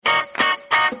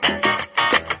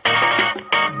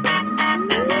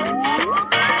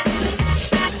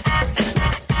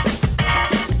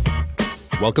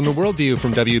Welcome to Worldview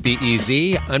from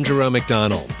WBEZ. I'm Jerome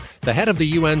McDonnell. The head of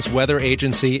the UN's weather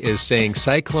agency is saying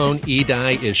Cyclone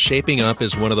Idai is shaping up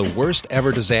as one of the worst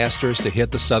ever disasters to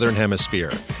hit the southern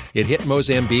hemisphere. It hit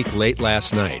Mozambique late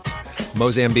last night.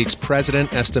 Mozambique's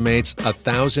president estimates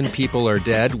 1,000 people are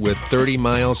dead with 30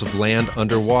 miles of land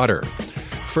underwater.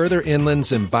 Further inland,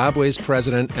 Zimbabwe's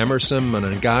president Emmerson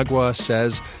Mnangagwa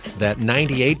says that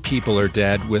 98 people are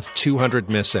dead with 200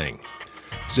 missing.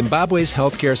 Zimbabwe's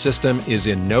healthcare system is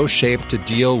in no shape to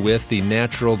deal with the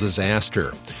natural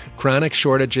disaster. Chronic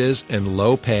shortages and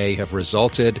low pay have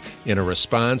resulted in a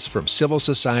response from civil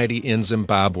society in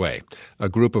Zimbabwe. A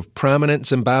group of prominent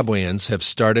Zimbabweans have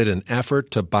started an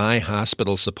effort to buy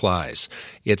hospital supplies.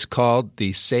 It's called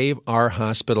the Save Our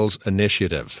Hospitals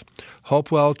Initiative.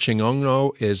 Hopewell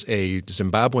Chingongo is a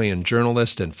Zimbabwean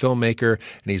journalist and filmmaker,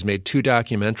 and he's made 2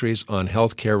 documentaries on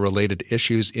healthcare-related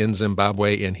issues in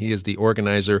Zimbabwe, and he is the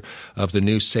organizer of the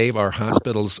new Save Our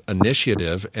Hospitals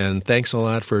Initiative. And thanks a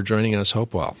lot for joining us,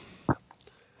 Hopewell.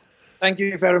 Thank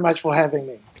you very much for having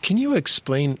me. Can you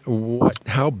explain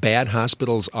how bad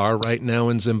hospitals are right now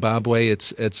in Zimbabwe?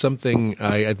 It's something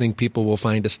I think people will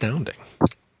find astounding.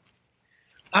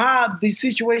 The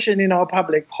situation in our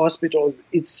public hospitals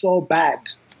is so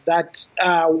bad that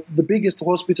the biggest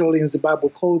hospital in Zimbabwe,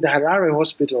 called the Harare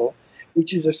Hospital,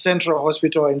 which is a central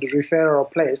hospital and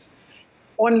referral place,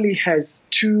 only has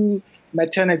 2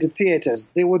 maternity theaters.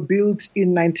 They were built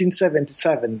in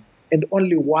 1977, and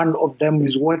only one of them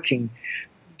is working.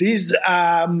 These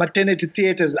maternity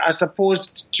theaters are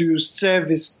supposed to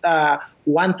service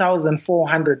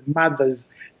 1,400 mothers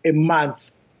a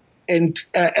month. And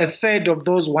a third of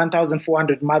those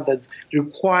 1,400 mothers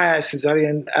require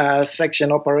cesarean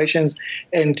section operations,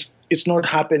 and it's not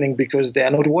happening because they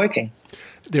are not working.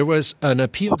 There was an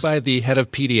appeal by the head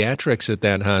of pediatrics at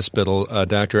that hospital,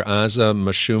 Dr. Aza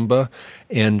Mashumba,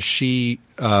 and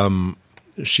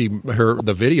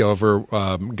the video of her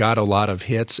got a lot of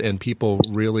hits, and people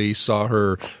really saw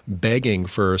her begging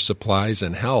for supplies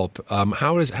and help.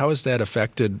 How has that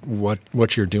affected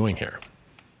what you're doing here?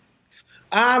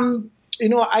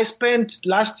 I spent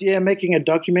last year making a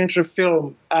documentary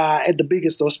film at the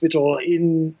biggest hospital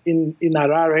in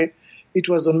Harare. It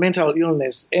was on mental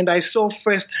illness, and I saw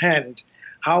firsthand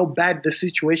how bad the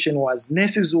situation was.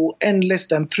 Nurses who earn less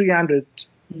than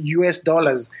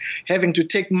 $300 having to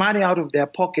take money out of their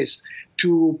pockets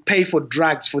to pay for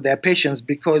drugs for their patients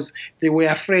because they were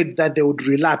afraid that they would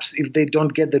relapse if they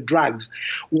don't get the drugs.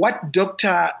 What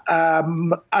Dr.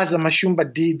 Aza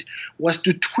Mashumba did was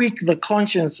to tweak the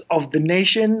conscience of the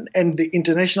nation and the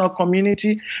international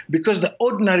community, because the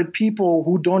ordinary people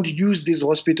who don't use these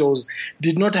hospitals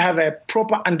did not have a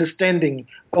proper understanding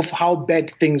of how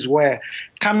bad things were.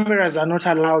 Cameras are not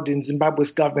allowed in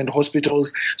Zimbabwe's government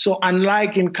hospitals. So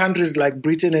unlike in countries like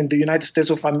Britain and the United States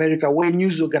of America, where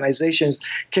news organizations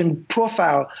can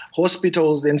profile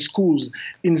hospitals and schools,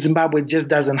 in Zimbabwe it just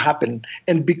doesn't happen.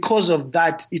 And because of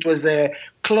that, it was a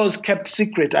close-kept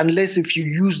secret unless if you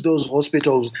use those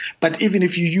hospitals. But even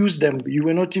if you use them, you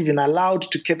were not even allowed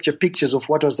to capture pictures of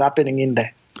what was happening in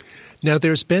there. Now,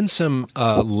 there's been some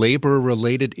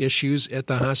labor-related issues at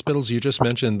the hospitals. You just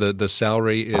mentioned the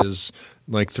salary is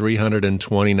like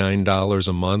 $329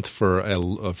 a month for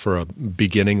a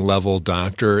beginning-level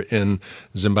doctor in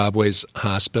Zimbabwe's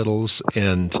hospitals,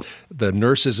 and the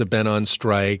nurses have been on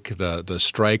strike. The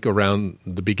strike around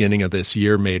the beginning of this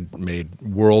year made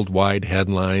worldwide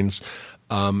headlines.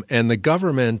 And the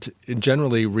government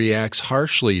generally reacts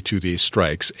harshly to these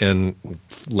strikes and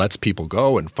lets people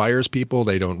go and fires people.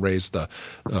 They don't raise the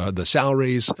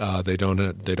salaries. They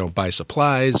don't buy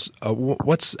supplies.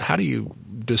 How do you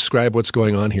describe what's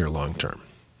going on here long term?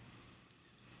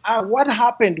 What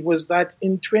happened was that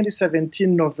in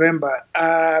 2017 November,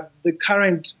 the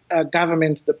current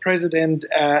government, the president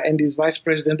and his vice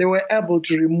president, they were able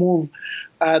to remove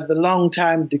the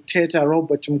long-time dictator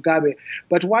Robert Mugabe.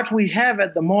 But what we have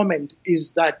at the moment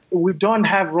is that we don't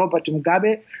have Robert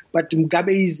Mugabe, but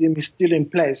Mugabeism is still in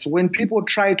place. When people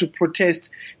try to protest,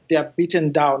 they are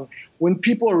beaten down. When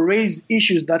people raise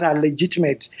issues that are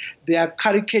legitimate, they are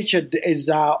caricatured as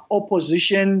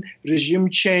opposition regime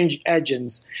change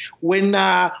agents. When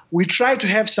we try to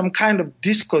have some kind of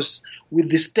discourse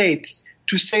with the state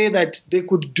to say that they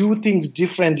could do things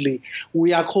differently,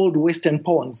 we are called Western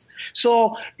pawns.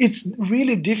 So it's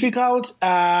really difficult.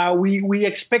 We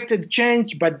expected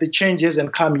change, but the change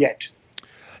hasn't come yet.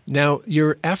 Now,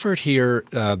 your effort here,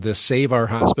 the Save Our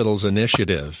Hospitals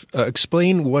initiative,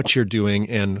 explain what you're doing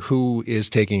and who is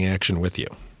taking action with you.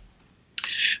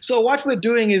 So what we're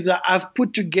doing is I've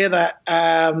put together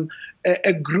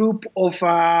a group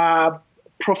of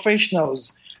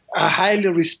professionals highly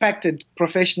respected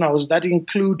professionals that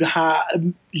include her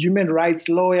human rights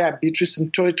lawyer, Beatrice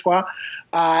Mtoetwa.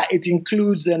 It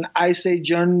includes an eye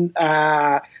surgeon,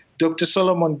 Dr.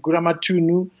 Solomon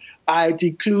Guramatunu. It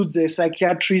includes a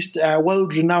psychiatrist, a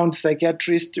world-renowned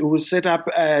psychiatrist who set up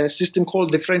a system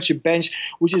called the Friendship Bench,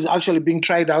 which is actually being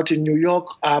tried out in New York,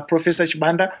 Professor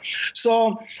Chibanda.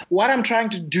 So what I'm trying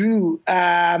to do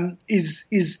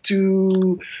is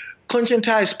to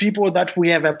conscientize people that we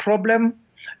have a problem,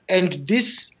 and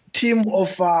this team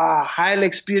of highly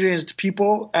experienced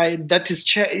people that is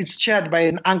it's chaired by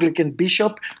an Anglican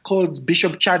bishop called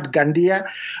Bishop Chad Gandia,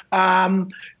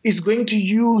 is going to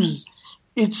use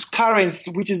its currents,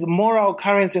 which is moral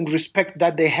currents and respect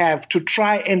that they have, to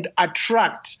try and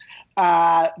attract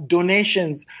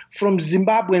donations from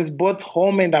Zimbabweans both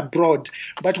home and abroad.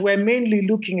 But we're mainly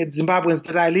looking at Zimbabweans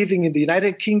that are living in the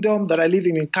United Kingdom, that are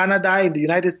living in Canada, in the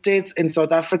United States, and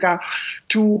South Africa,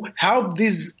 to help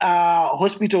these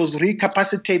hospitals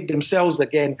recapacitate themselves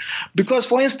again. Because,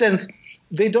 for instance,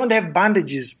 they don't have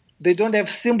bandages. They don't have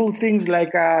simple things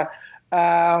like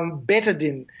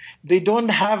betadine. They don't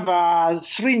have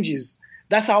syringes.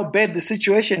 That's how bad the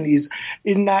situation is.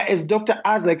 As Dr.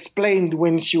 Aza explained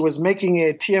when she was making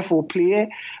a tearful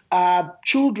plea,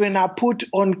 children are put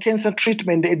on cancer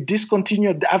treatment and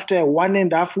discontinued after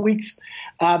 1.5 weeks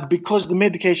because the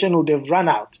medication would have run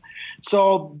out.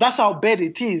 So that's how bad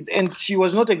it is. And she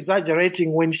was not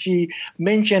exaggerating when she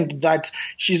mentioned that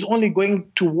she's only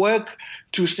going to work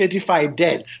to certify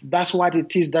deaths. That's what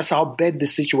it is. That's how bad the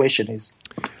situation is.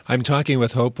 I'm talking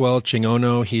with Hopewell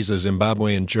Chingono. He's a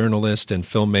Zimbabwean journalist and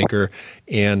filmmaker,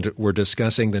 and we're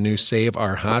discussing the new Save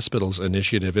Our Hospitals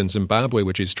initiative in Zimbabwe,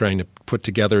 which he's trying to put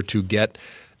together to get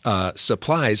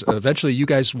supplies. Eventually, you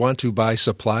guys want to buy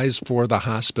supplies for the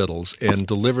hospitals and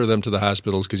deliver them to the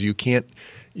hospitals because you can't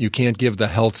give the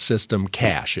health system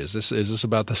cash. Is this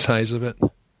about the size of it?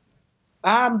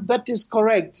 That is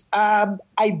correct.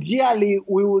 Ideally,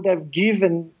 we would have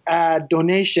given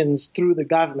donations through the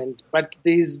government, but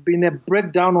there's been a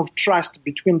breakdown of trust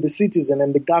between the citizen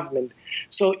and the government.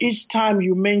 So each time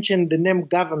you mention the name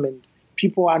government,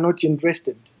 people are not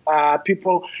interested.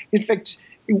 In fact,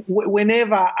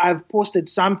 whenever I've posted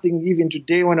something, even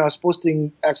today when I was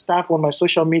posting stuff on my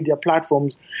social media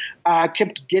platforms, I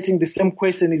kept getting the same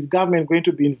question: is government going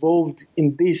to be involved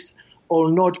in this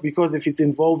or not? Because if it's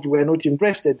involved, we're not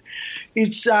interested.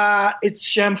 It's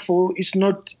shameful. It's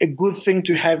not a good thing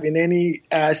to have in any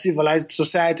civilized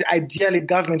society. Ideally,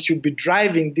 government should be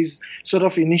driving these sort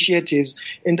of initiatives,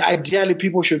 and ideally,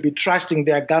 people should be trusting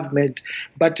their government.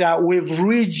 But we've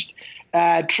reached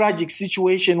a tragic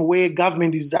situation where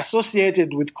government is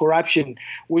associated with corruption.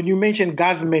 When you mention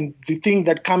government, the thing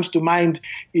that comes to mind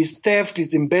is theft,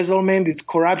 it's embezzlement, it's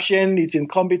corruption, it's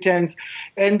incompetence.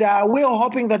 And we're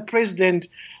hoping that President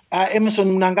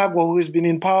Emmerson Mnangagwa, who has been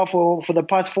in power for the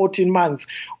past 14 months,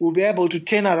 will be able to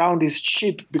turn around his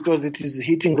ship because it is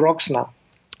hitting rocks now.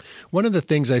 One of the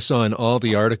things I saw in all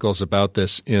the articles about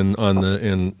this in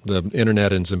the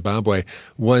internet in Zimbabwe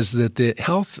was that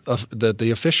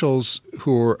the officials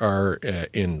who are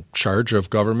in charge of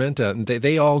government,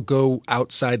 they all go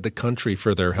outside the country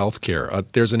for their health care.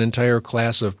 There's an entire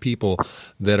class of people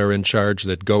that are in charge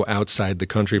that go outside the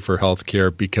country for health care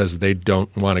because they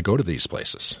don't want to go to these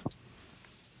places.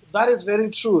 That is very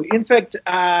true. In fact,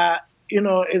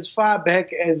 as far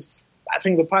back as I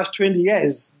think the past 20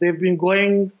 years, they've been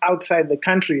going outside the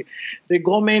country. They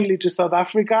go mainly to South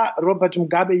Africa. Robert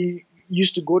Mugabe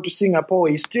used to go to Singapore.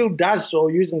 He still does so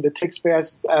using the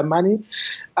taxpayers' money.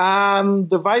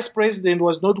 The vice president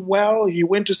was not well. He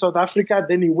went to South Africa.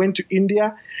 Then he went to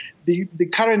India. The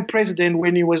current president,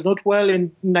 when he was not well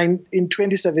in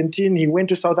 2017, he went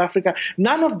to South Africa.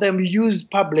 None of them use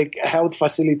public health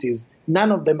facilities.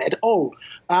 None of them at all.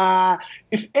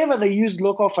 If ever they use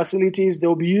local facilities,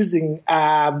 they'll be using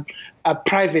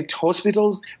private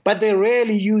hospitals, but they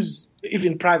rarely use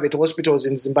even private hospitals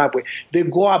in Zimbabwe. They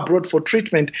go abroad for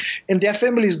treatment, and their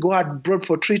families go abroad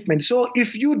for treatment. So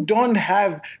if you don't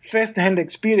have first-hand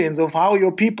experience of how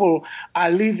your people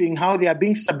are living, how they are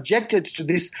being subjected to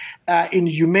this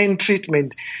inhumane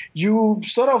treatment, you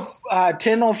sort of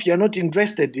turn off. You're not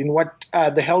interested in what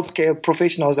the healthcare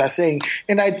professionals are saying.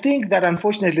 And I think that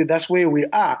unfortunately that's where we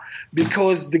are,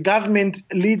 because the government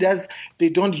leaders, they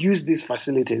don't use these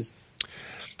facilities.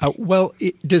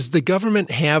 Does the government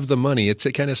have the money? It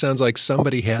kind of sounds like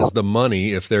somebody has the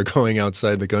money if they're going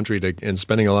outside the country and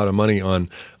spending a lot of money on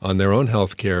their own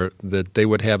health care, that they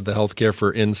would have the health care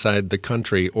for inside the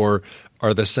country. Or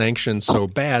are the sanctions so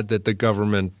bad that the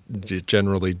government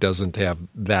generally doesn't have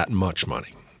that much money?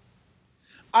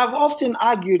 I've often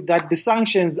argued that the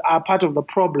sanctions are part of the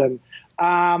problem.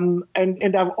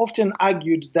 And I've often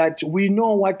argued that we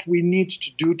know what we need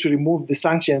to do to remove the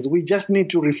sanctions. We just need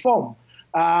to reform.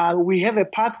 We have a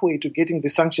pathway to getting the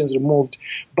sanctions removed,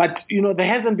 but there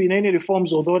hasn't been any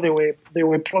reforms, although they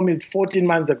were promised 14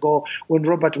 months ago when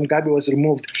Robert Mugabe was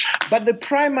removed. But the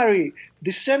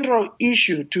central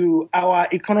issue to our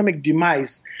economic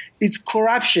demise is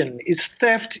corruption, it's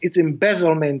theft, it's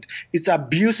embezzlement, it's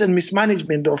abuse and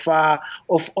mismanagement of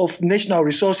national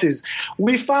resources.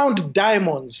 We found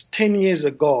diamonds 10 years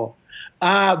ago.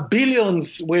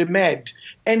 Billions were made,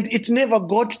 and it never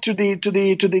got to the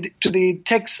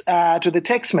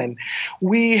taxman.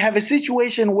 We have a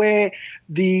situation where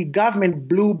the government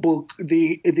blue book,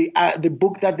 the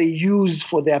book that they use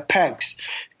for their packs,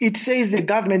 it says the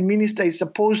government minister is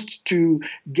supposed to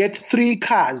get 3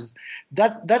 cars.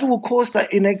 That will cost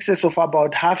in excess of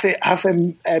about half a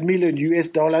million US,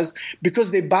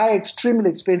 because they buy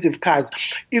extremely expensive cars.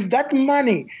 If that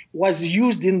money was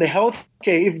used in the health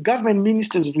care, if government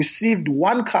ministers received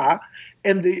 1 car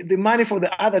and the money for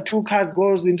the other 2 cars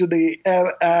goes into the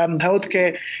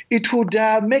healthcare, it would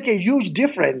make a huge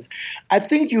difference. I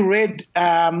think you read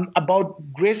about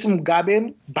Grace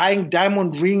Mugabe buying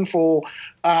diamond ring for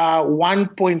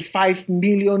 $1.5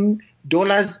 million.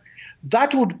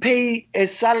 That would pay a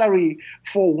salary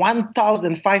for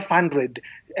 1,500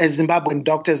 Zimbabwean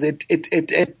doctors at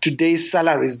today's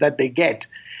salaries that they get.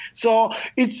 So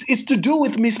it's to do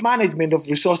with mismanagement of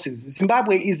resources.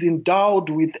 Zimbabwe is endowed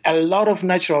with a lot of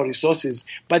natural resources,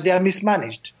 but they are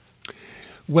mismanaged.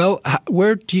 Well,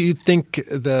 where do you think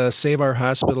the Save Our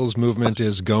Hospitals movement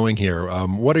is going here?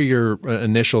 What are your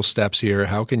initial steps here?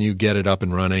 How can you get it up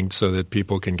and running so that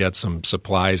people can get some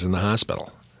supplies in the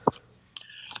hospital?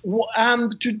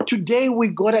 Today we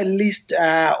got a list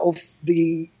of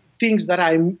the things that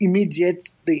are immediate,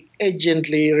 the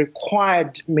urgently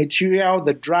required material,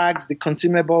 the drugs, the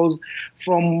consumables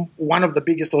from one of the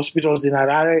biggest hospitals in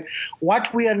Harare.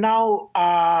 What we are now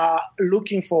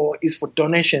looking for is for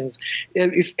donations.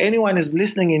 If anyone is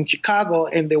listening in Chicago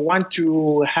and they want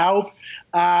to help,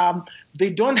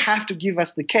 they don't have to give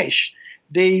us the cash.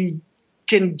 They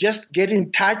can just get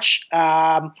in touch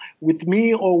with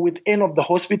me or with any of the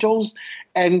hospitals,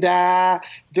 and they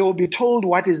will be told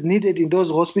what is needed in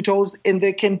those hospitals, and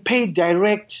they can pay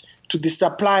direct to the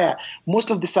supplier.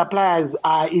 Most of the suppliers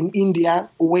are in India,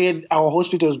 where our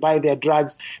hospitals buy their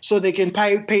drugs, so they can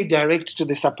pay direct to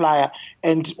the supplier,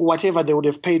 and whatever they would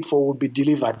have paid for would be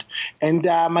delivered. And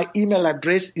my email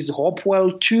address is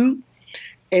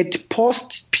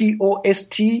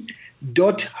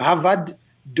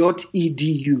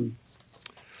hopewell2@post.harvard.edu.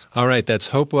 All right, that's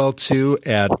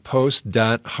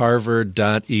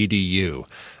hopewell2@post.harvard.edu.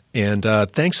 And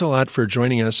thanks a lot for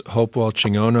joining us, Hopewell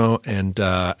Chingono, and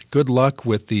good luck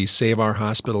with the Save Our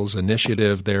Hospitals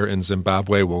initiative there in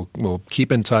Zimbabwe. We'll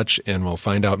keep in touch, and we'll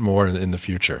find out more in the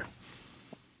future.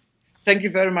 Thank you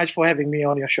very much for having me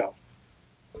on your show.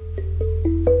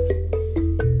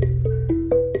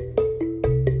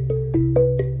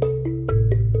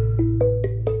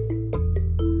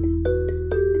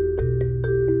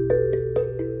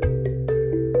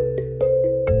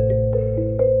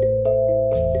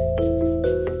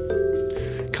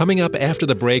 Coming up after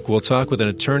the break, we'll talk with an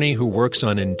attorney who works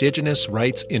on indigenous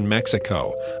rights in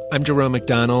Mexico. I'm Jerome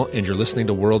McDonnell, and you're listening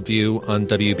to Worldview on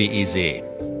WBEZ.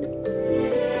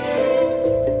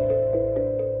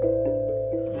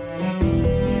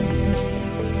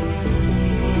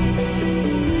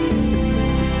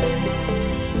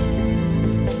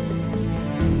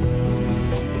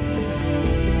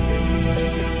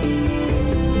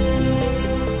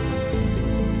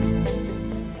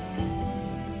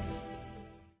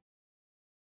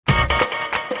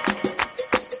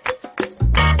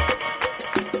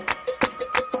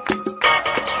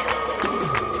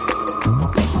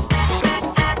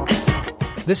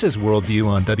 This is Worldview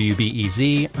on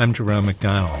WBEZ. I'm Jerome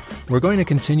McDonnell. We're going to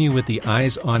continue with the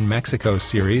Eyes on Mexico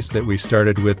series that we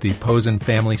started with the Posen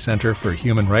Family Center for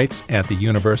Human Rights at the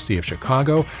University of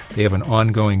Chicago. They have an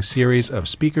ongoing series of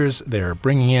speakers they're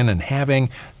bringing in and having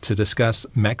to discuss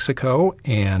Mexico.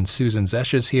 And Susan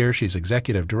Zesch is here. She's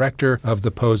executive director of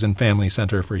the Posen Family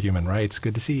Center for Human Rights.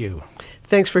 Good to see you.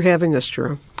 Thanks for having us,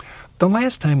 Jerome. The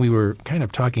last time we were kind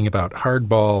of talking about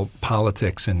hardball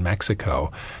politics in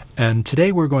Mexico, and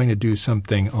today we're going to do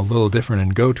something a little different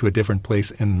and go to a different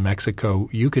place in Mexico,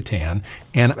 Yucatan.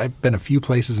 And I've been a few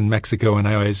places in Mexico, and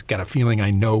I always got a feeling I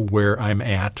know where I'm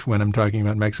at when I'm talking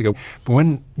about Mexico. But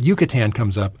when Yucatan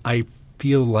comes up, I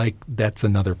feel like that's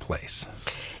another place.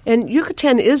 And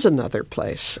Yucatan is another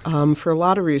place for a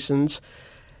lot of reasons.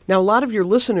 Now, a lot of your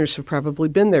listeners have probably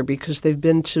been there because they've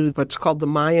been to what's called the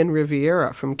Mayan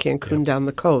Riviera from Cancun down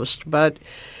the coast. But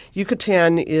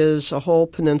Yucatan is a whole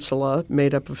peninsula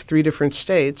made up of 3 different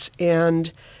states.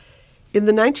 And in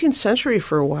the 19th century,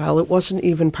 for a while, it wasn't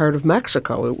even part of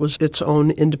Mexico. It was its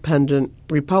own independent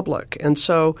republic. And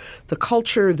so the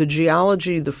culture, the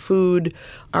geology, the food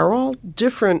are all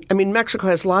different. I mean, Mexico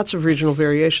has lots of regional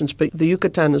variations, but the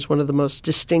Yucatan is one of the most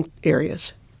distinct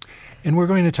areas. And we're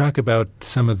going to talk about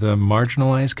some of the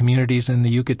marginalized communities in the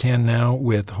Yucatan now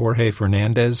with Jorge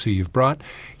Fernandez, who you've brought.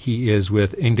 He is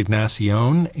with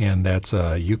Indignación, and that's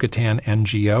a Yucatan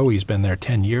NGO. He's been there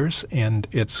 10 years, and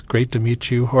it's great to meet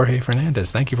you, Jorge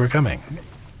Fernandez. Thank you for coming.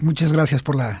 Muchas gracias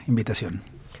por la invitación.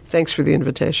 Thanks for the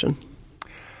invitation.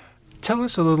 Tell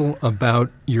us a little about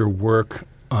your work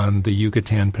on the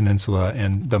Yucatan Peninsula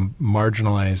and the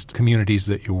marginalized communities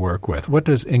that you work with. What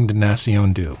does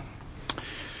Indignación do?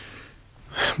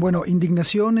 Bueno,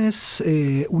 Indignación es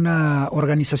una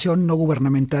organización no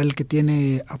gubernamental que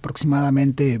tiene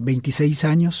aproximadamente 26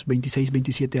 años, 26,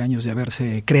 27 años de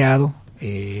haberse creado.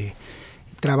 Hace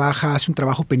un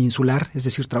trabajo peninsular, es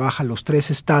decir, trabaja los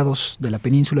 3 estados de la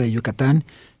península de Yucatán.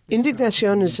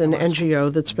 Indignación is an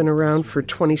NGO that's been around for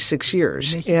 26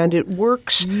 years, and it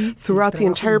works throughout the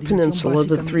entire peninsula,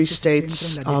 the 3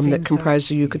 states that comprise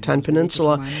the Yucatan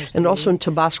Peninsula, and also in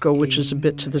Tabasco, which is a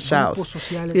bit to the south.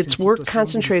 Its work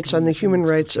concentrates on the human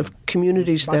rights of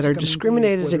communities that are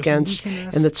discriminated against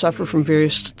and that suffer from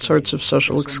various sorts of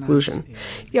social exclusion.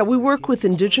 Yeah, we work with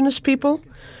indigenous people,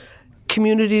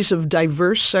 communities of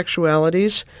diverse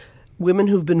sexualities, women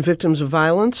who've been victims of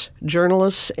violence,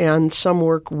 journalists, and some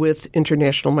work with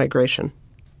international migration.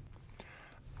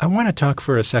 I want to talk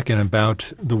for a second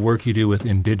about the work you do with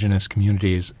indigenous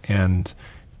communities. And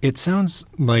it sounds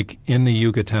like in the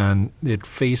Yucatan, it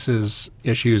faces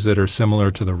issues that are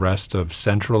similar to the rest of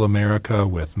Central America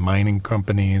with mining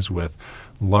companies, with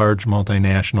large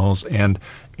multinationals,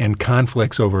 and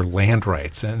conflicts over land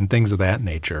rights and things of that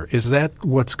nature. Is that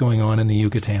what's going on in the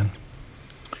Yucatan?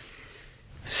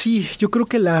 Sí, yo creo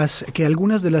que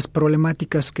algunas de las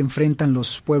problemáticas que enfrentan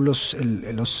los pueblos,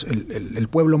 el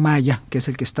pueblo maya, que es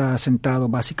el que está asentado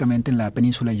básicamente en la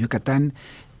península de Yucatán,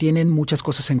 tienen muchas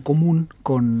cosas en común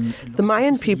con... The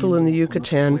Mayan people in the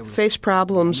Yucatan face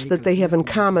problems that they have in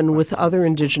common with other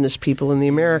indigenous people in the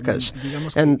Americas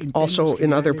and also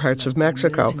in other parts of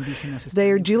Mexico. They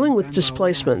are dealing with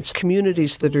displacements,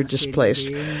 communities that are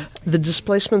displaced. The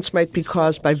displacements might be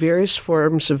caused by various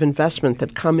forms of investment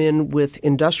that come in with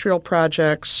industrial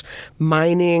projects,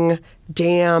 mining,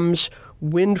 dams,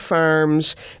 wind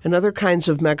farms, and other kinds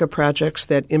of mega projects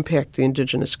that impact the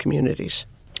indigenous communities.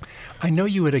 I know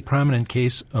you had a prominent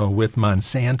case with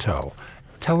Monsanto.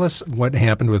 Tell us what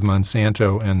happened with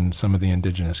Monsanto and some of the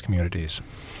indigenous communities.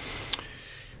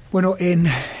 Bueno,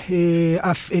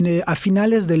 a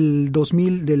finales del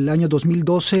año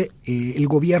 2012, el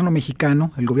gobierno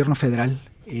mexicano, el gobierno federal,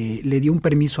 le dio un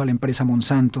permiso a la empresa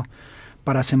Monsanto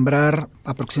para sembrar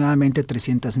aproximadamente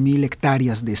 300,000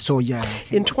 hectáreas de soya.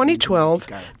 In 2012,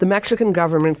 the Mexican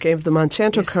government gave the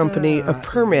Monsanto company a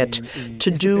permit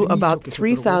to do about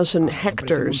 3,000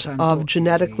 hectares of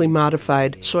genetically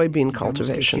modified soybean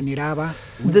cultivation.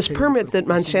 This permit that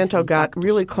Monsanto got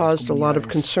really caused a lot of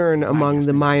concern among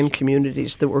the Mayan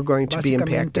communities that were going to be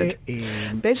impacted.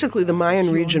 Basically, the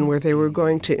Mayan region where they were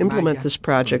going to implement this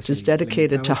project is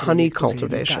dedicated to honey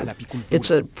cultivation. It's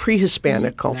a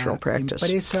pre-Hispanic cultural practice.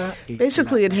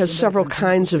 Basically, it has several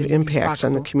kinds of impacts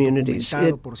on the communities.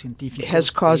 It has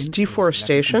caused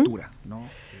deforestation,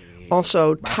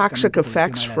 also toxic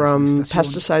effects from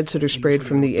pesticides that are sprayed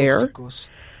from the air,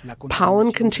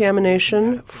 pollen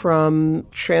contamination from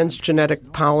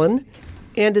transgenic pollen,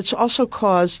 and it's also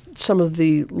caused some of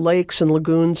the lakes and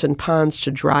lagoons and ponds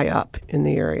to dry up in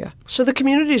the area. So the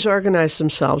communities organized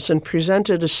themselves and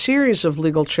presented a series of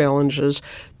legal challenges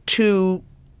to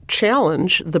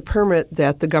challenge the permit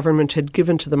that the government had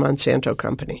given to the Monsanto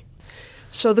company.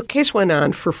 So the case went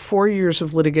on for 4 years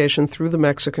of litigation through the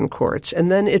Mexican courts, and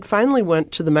then it finally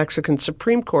went to the Mexican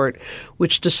Supreme Court,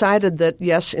 which decided that,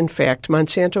 yes, in fact,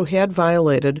 Monsanto had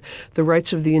violated the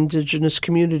rights of the indigenous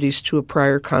communities to a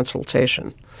prior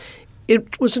consultation.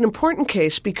 It was an important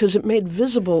case because it made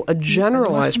visible a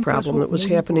generalized problem that was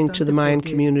happening to the Mayan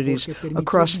communities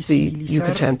across the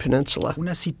Yucatan Peninsula.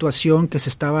 Una situación que se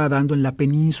estaba dando en la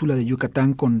península de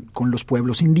Yucatán con los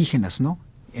pueblos indígenas, ¿no?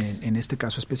 En este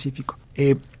caso específico.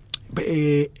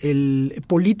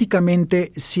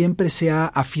 Políticamente siempre se ha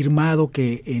afirmado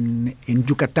que en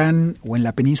Yucatán o en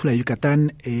la península de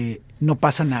Yucatán no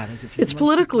pasa nada. Es decir, it's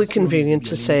politically convenient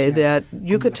to say that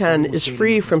Yucatan is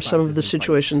free from some of the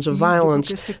situations of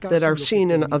violence that are seen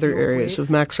in other areas of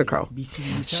Mexico.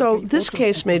 So this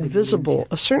case made visible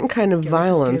a certain kind of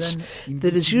violence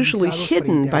that is usually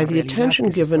hidden by the attention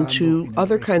given to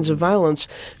other kinds of violence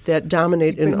that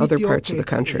dominate in other parts of the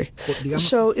country.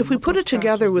 So if we put it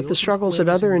together with the struggles that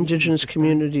other indigenous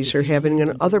communities are having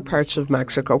in other parts of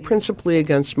Mexico, principally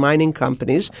against mining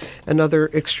companies and other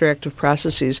extractive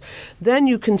processes, then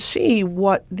you can see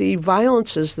what the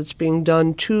violence is that's being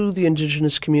done to the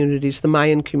indigenous communities, the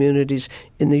Mayan communities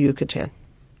in the Yucatan.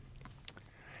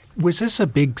 Was this a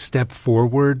big step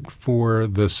forward for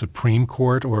the Supreme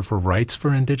Court or for rights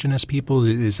for indigenous people?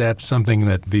 Is that something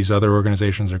that these other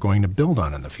organizations are going to build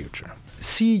on in the future?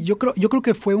 Sí, yo creo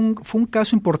que fue un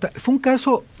caso importante, fue un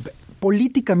caso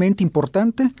políticamente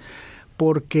importante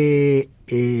porque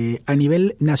a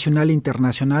nivel nacional e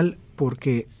internacional,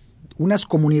 porque unas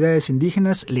comunidades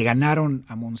indígenas le ganaron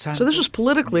a Monsanto. So this was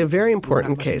politically a very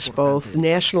important case, both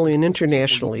nationally and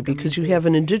internationally, because you have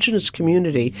an indigenous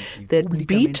community that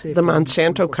beat the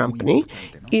Monsanto company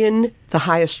in the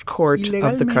highest court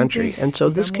of the country. And so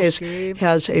this case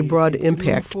has a broad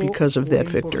impact because of that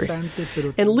victory.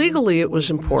 And legally it was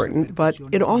important, but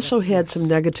it also had some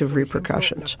negative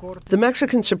repercussions. The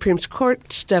Mexican Supreme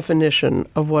Court's definition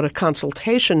of what a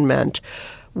consultation meant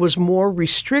was more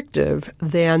restrictive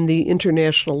than the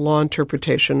international law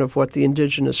interpretation of what the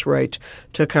indigenous right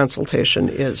to consultation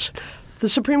is. The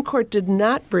Supreme Court did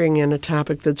not bring in a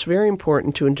topic that's very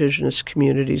important to indigenous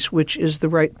communities, which is the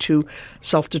right to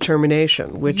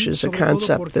self-determination, which is a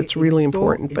concept that's really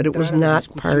important, but it was not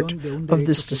part of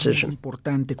this decision.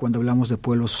 Importante cuando hablamos de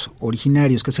pueblos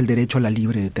originarios, que es el derecho a la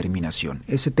libre determinación.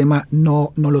 Ese tema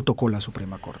no lo tocó la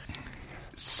Suprema Corte.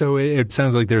 So it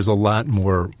sounds like there's a lot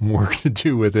more work to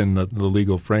do within the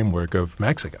legal framework of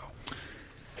Mexico.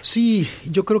 Sí,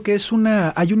 yo creo que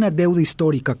hay una deuda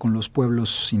histórica con los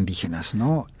pueblos indígenas,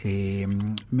 ¿no?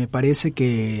 Me parece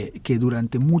que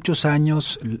durante muchos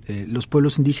años los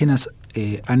pueblos indígenas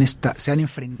se han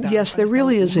enfrentado. Yes, there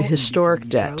really is a historic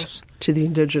debt to the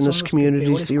indigenous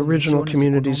communities, the original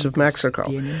communities of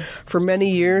Mexico. For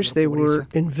many years, they were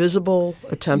invisible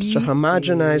attempts to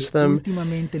homogenize them,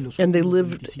 and they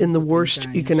lived in the worst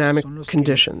economic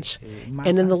conditions.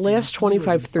 And in the last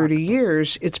 25, 30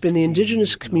 years, it's been the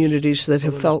indigenous communities that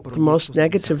have felt the most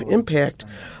negative impact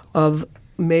of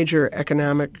major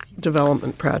economic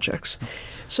development projects.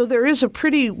 So there is a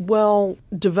pretty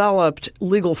well-developed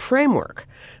legal framework,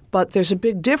 but there's a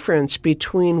big difference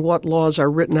between what laws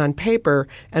are written on paper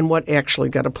and what actually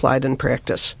got applied in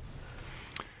practice.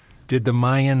 Did the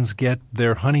Mayans get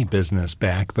their honey business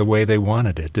back the way they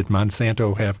wanted it? Did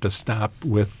Monsanto have to stop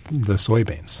with the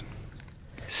soybeans?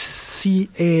 Sí,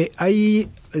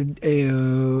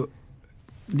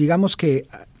 digamos que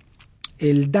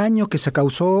el daño que se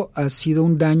causó ha sido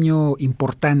un daño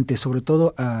importante, sobre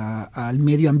todo al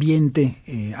medio ambiente,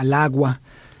 al agua.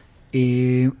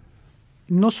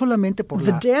 No solamente por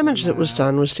the damage that was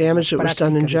done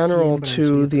in general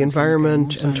to the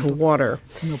environment and to water.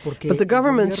 But the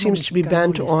government seems to be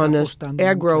bent on an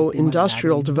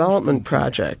agro-industrial development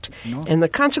project. And the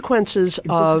consequences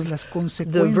of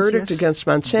the verdict against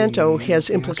Monsanto has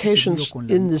implications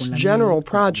in this general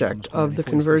project of the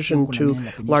conversion to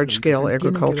large-scale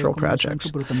agricultural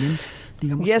projects.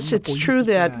 Yes, it's true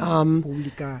that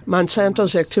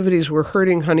Monsanto's activities were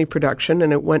hurting honey production,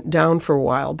 and it went down for a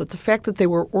while. But the fact that they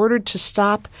were ordered to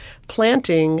stop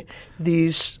planting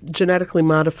these genetically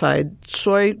modified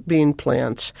soybean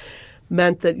plants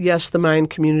meant that, yes, the Mayan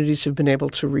communities have been able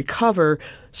to recover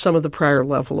some of the prior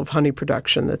level of honey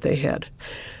production that they had.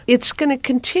 It's going to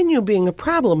continue being a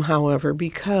problem, however,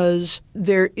 because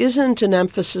there isn't an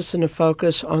emphasis and a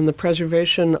focus on the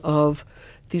preservation of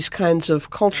these kinds of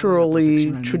culturally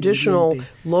traditional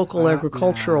local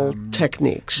agricultural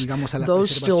techniques. Those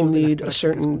still need a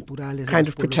certain kind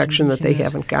of protection that they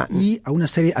haven't gotten. Y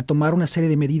a tomar una serie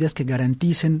de medidas que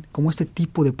garanticen como este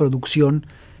tipo de producción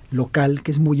local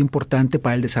que es muy importante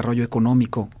para el desarrollo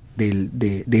económico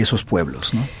de esos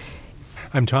pueblos, ¿no?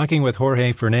 I'm talking with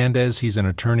Jorge Fernandez. He's an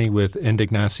attorney with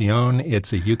Indignación.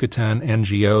 It's a Yucatan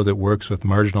NGO that works with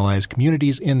marginalized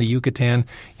communities in the Yucatan,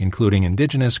 including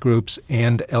indigenous groups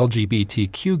and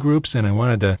LGBTQ groups. And I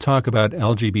wanted to talk about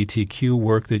LGBTQ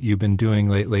work that you've been doing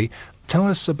lately. Tell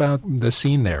us about the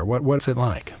scene there. What's it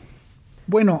like?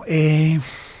 Bueno, a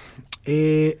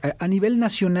nivel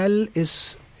nacional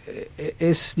es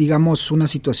digamos, una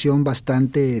situación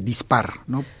bastante dispar,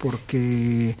 ¿no?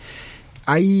 Porque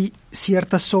hay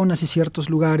ciertas zonas y ciertos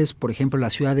lugares, por ejemplo,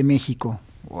 la Ciudad de México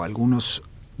o algunos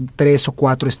 3 o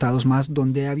 4 estados más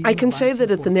donde había. I can say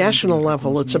that at the national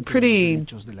level, it's a pretty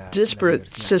disparate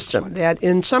system, that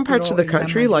in some parts of the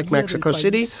country, like Mexico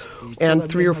City and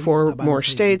 3 or 4 more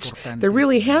states, there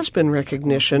really has been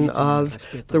recognition of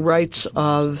the rights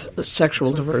of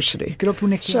sexual diversity.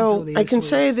 So I can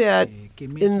say that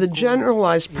in the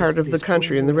generalized part of the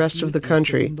country, in the rest of the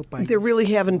country, there really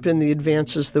haven't been the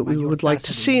advances that we would like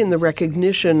to see in the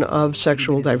recognition of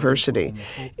sexual diversity.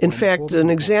 In fact, an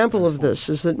example of this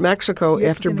is that Mexico,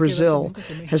 after Brazil,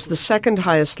 has the second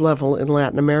highest level in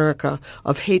Latin America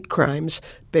of hate crimes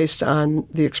based on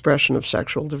the expression of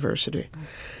sexual diversity.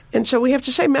 And so we have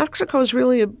to say Mexico is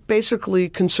really a basically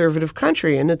conservative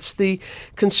country, and it's the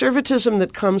conservatism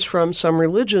that comes from some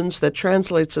religions that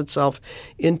translates itself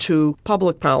into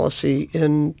public policy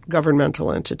in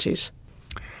governmental entities.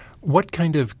 What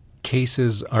kind of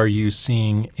cases are you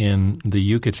seeing in the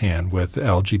Yucatan with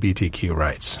LGBTQ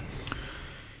rights?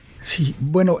 Sí,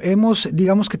 bueno,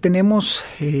 digamos que tenemos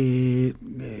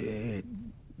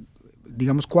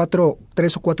digamos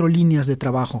 3 o 4 líneas de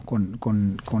trabajo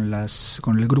con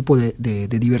el grupo de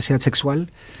diversidad sexual,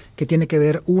 que tiene que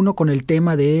ver, uno, con el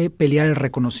tema de pelear el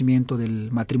reconocimiento del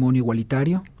matrimonio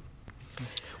igualitario.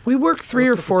 We work 3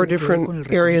 or 4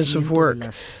 different areas of work.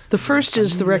 The first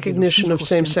is the recognition of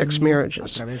same-sex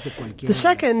marriages. The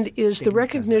second is the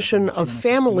recognition of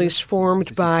families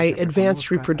formed by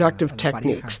advanced reproductive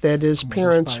techniques, that is,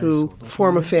 parents who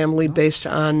form a family based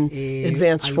on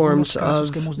advanced forms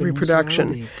of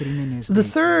reproduction. The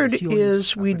third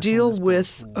is we deal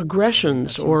with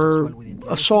aggressions or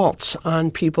assaults on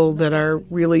people that are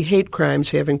really hate crimes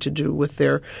having to do with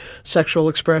their sexual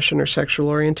expression or sexual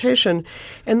orientation.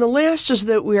 And the last is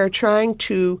that we are trying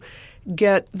to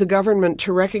get the government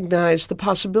to recognize the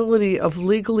possibility of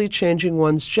legally changing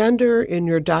one's gender in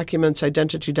your documents,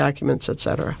 identity documents,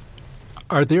 etc.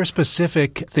 Are there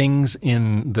specific things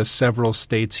in the several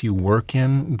states you work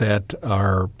in that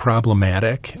are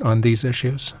problematic on these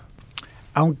issues?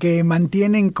 Aunque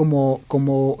mantienen como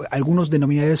algunos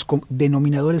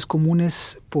denominadores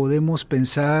comunes, podemos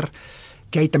pensar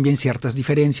que hay también ciertas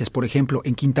diferencias. Por ejemplo,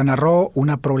 en Quintana Roo,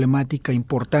 una problemática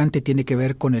importante tiene que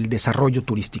ver con el desarrollo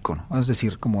turístico, ¿no? Es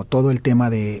decir, como todo el tema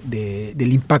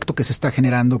del impacto que se está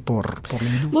generando por la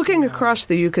industria. Looking across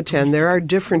the Yucatan, there are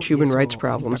different human rights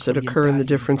problems that occur in the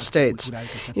different states.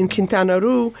 In Quintana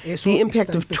Roo, the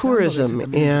impact of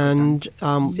tourism and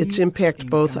its impact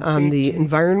both on the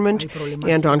environment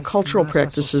and on cultural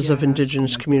practices of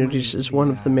indigenous communities is one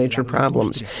of the major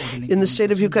problems. In the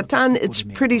state of Yucatan, it's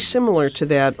pretty similar to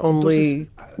that, only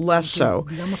less so.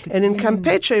 And in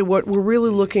Campeche, what we're really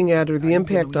looking at are the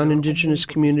impact on indigenous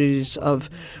communities of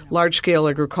large-scale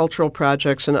agricultural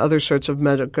projects and other sorts of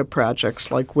mega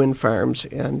projects like wind farms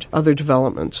and other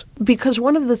developments. Because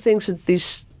one of the things that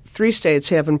these 3 states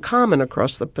have in common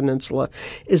across the peninsula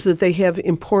is that they have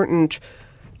important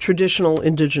traditional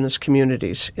indigenous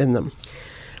communities in them.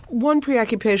 One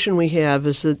preoccupation we have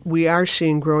is that we are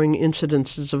seeing growing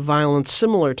incidences of violence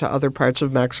similar to other parts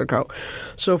of Mexico.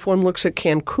 So if one looks at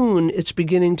Cancun, it's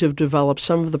beginning to develop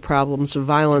some of the problems of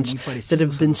violence that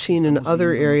have been seen in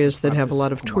other areas that have a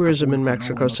lot of tourism in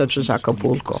Mexico, such as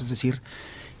Acapulco. Es decir,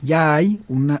 ya hay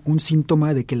un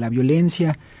síntoma de que la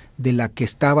violencia de la que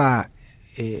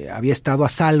había estado a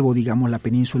salvo, digamos, la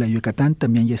península de Yucatán,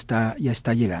 también ya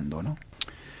está llegando, ¿no?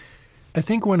 I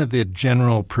think one of the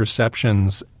general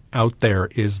perceptions out there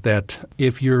is that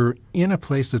if you're in a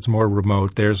place that's more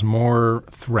remote, there's more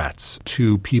threats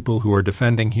to people who are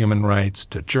defending human rights,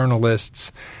 to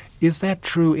journalists. Is that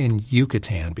true in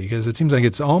Yucatan? Because it seems like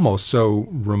it's almost so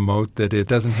remote that it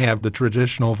doesn't have the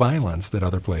traditional violence that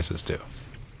other places do.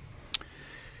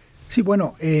 Sí,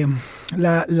 bueno,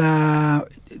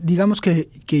 digamos que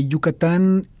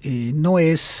Yucatán no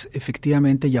es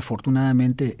efectivamente y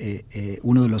afortunadamente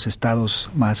uno de los estados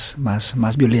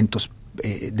más violentos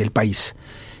del país.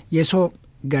 Y eso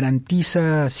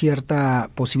garantiza cierta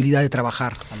posibilidad de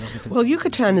trabajar. Well,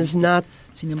 Yucatan is not,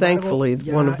 thankfully,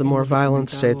 one of the more violent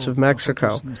states of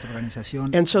Mexico.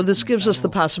 And so this gives us the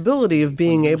possibility of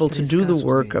being able to do the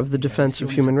work of the defense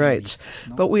of human rights.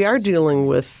 But we are dealing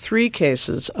with 3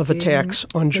 cases of attacks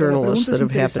on journalists that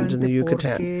have happened in the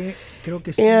Yucatan.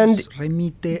 And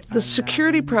the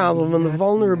security problem and the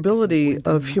vulnerability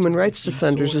of human rights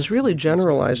defenders is really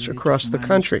generalized across the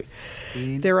country.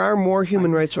 There are more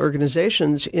human rights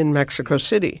organizations in Mexico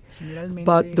City,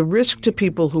 but the risk to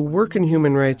people who work in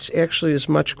human rights actually is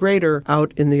much greater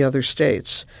out in the other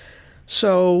states.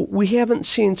 So we haven't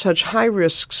seen such high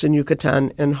risks in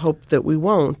Yucatan and hope that we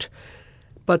won't.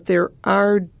 But there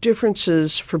are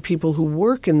differences for people who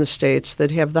work in the states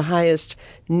that have the highest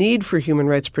need for human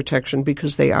rights protection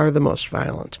because they are the most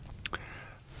violent.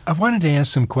 I wanted to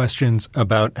ask some questions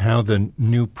about how the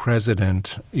new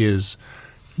president is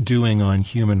doing on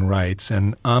human rights.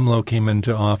 And AMLO came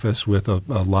into office with a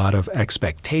lot of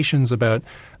expectations about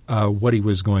what he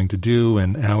was going to do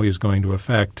and how he was going to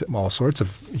affect all sorts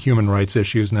of human rights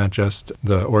issues, not just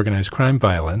the organized crime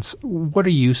violence. What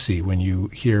do you see when you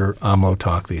hear AMLO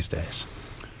talk these days?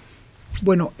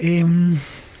 Bueno,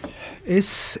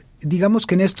 digamos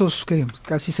que en estos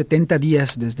casi 70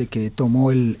 días desde que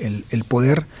tomó el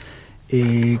poder,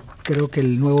 creo que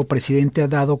el nuevo presidente ha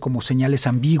dado como señales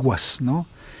ambiguas, ¿no?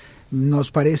 Me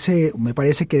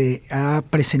parece que ha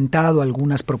presentado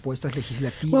algunas propuestas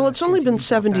legislativas. Well, it's only been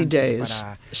 70 days,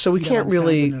 so we can't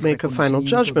really make a final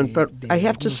judgment, but I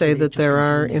have to say that there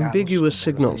are ambiguous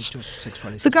signals.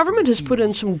 The government has put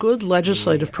in some good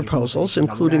legislative proposals,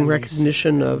 including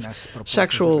recognition of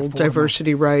sexual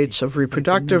diversity rights, of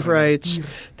reproductive rights.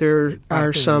 There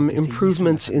are some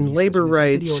improvements in labor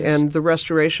rights and the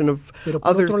restoration of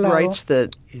other rights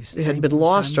that had been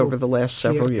lost over the last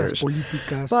several years.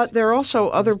 But there are also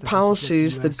other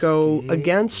policies that go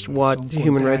against what the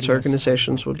human rights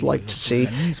organizations would like to see,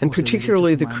 and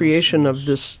particularly the creation of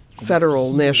this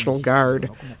federal National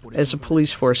Guard as a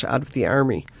police force out of the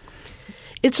Army.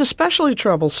 It's especially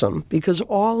troublesome because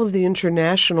all of the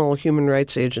international human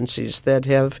rights agencies that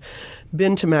have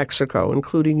been to Mexico,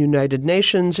 including United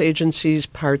Nations agencies,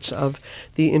 parts of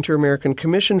the Inter-American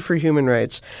Commission for Human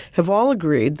Rights, have all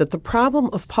agreed that the problem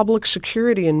of public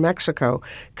security in Mexico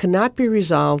cannot be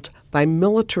resolved by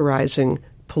militarizing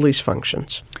police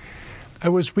functions. I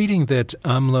was reading that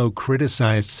AMLO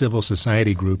criticized civil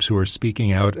society groups who were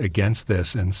speaking out against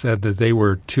this and said that they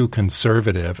were too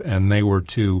conservative and they were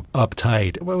too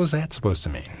uptight. What was that supposed to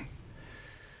mean?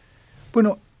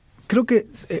 Bueno, creo que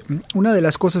una de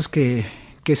las cosas que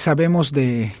ya sabíamos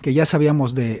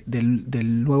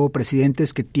del nuevo presidente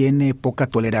es que tiene poca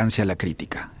tolerancia a la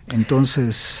crítica.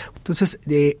 Entonces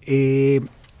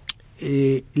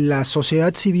la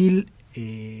sociedad civil.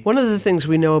 One of the things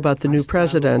we know about the new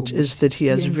president is that he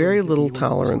has very little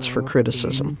tolerance for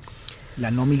criticism.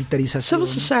 Civil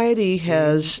society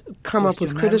has come up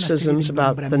with criticisms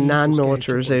about the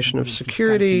non-militarization of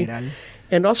security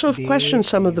and also have questioned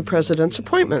some of the president's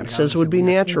appointments, as would be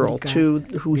natural, to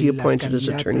who he appointed as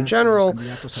Attorney General,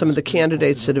 some of the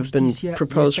candidates that have been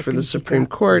proposed for the Supreme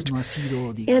Court.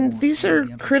 And these are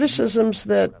criticisms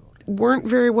that weren't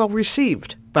very well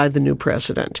received by the new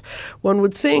president. One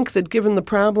would think that given the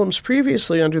problems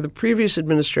previously under the previous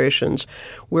administrations,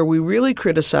 where we really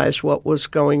criticized what was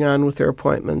going on with their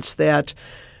appointments, that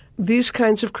these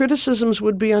kinds of criticisms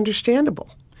would be understandable,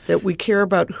 that we care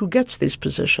about who gets these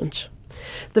positions.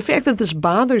 The fact that this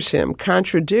bothers him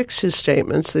contradicts his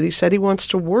statements that he said he wants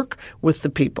to work with the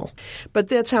people. But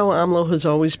that's how AMLO has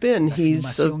always been.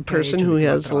 He's a person who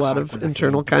has a lot of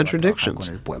internal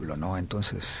contradictions.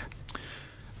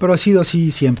 Pero ha sido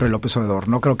así siempre López Obrador.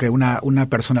 No creo que una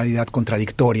personalidad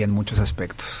contradictoria en muchos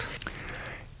aspectos.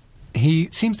 He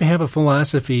seems to have a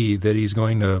philosophy that he's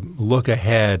going to look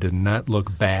ahead and not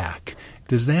look back.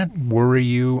 Does that worry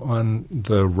you on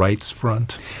the rights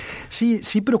front?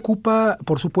 Sí preocupa,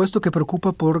 por supuesto que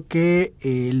preocupa porque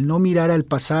el no mirar al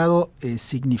pasado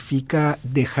significa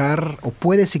dejar, o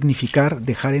puede significar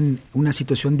dejar en una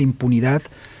situación de impunidad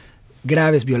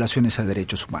graves violaciones a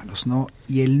derechos humanos, ¿no?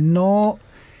 Y el no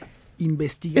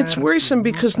It's worrisome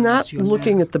because not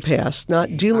looking at the past,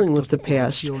 not dealing with the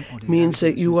past, means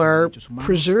that you are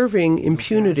preserving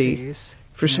impunity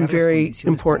for some very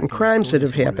important crimes that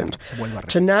have happened.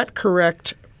 To not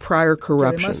correct prior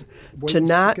corruption, to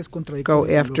not go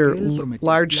after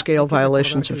large-scale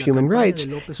violations of human rights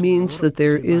means that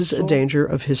there is a danger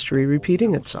of history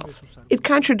repeating itself. It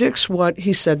contradicts what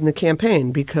he said in the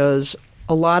campaign because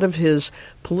a lot of his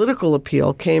political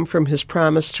appeal came from his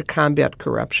promise to combat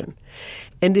corruption.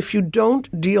 And if you don't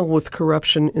deal with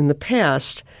corruption in the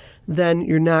past, then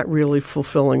you're not really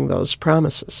fulfilling those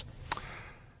promises.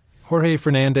 Jorge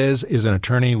Fernandez is an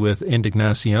attorney with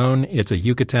Indignación. It's a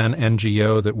Yucatan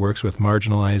NGO that works with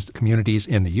marginalized communities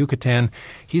in the Yucatan.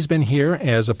 He's been here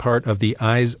as a part of the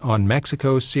Eyes on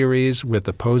Mexico series with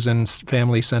the Pozen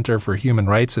Family Center for Human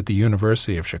Rights at the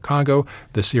University of Chicago.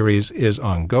 The series is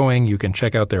ongoing. You can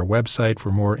check out their website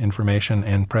for more information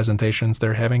and presentations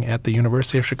they're having at the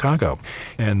University of Chicago.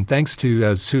 And thanks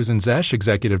to Susan Zesch,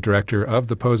 Executive Director of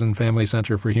the Pozen Family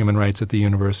Center for Human Rights at the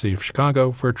University of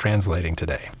Chicago, for translating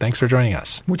today. Thanks for joining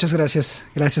us. Muchas gracias.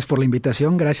 Gracias por la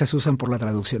invitación. Gracias, Susan, por la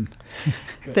traducción.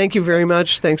 Thank you very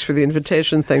much. Thanks for the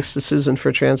invitation. Thanks to Susan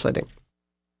for translating.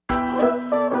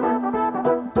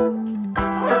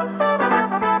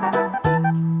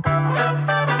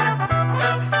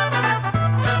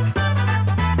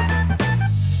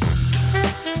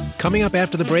 Coming up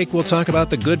after the break, we'll talk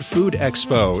about the Good Food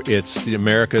Expo. It's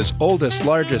America's oldest,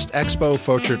 largest expo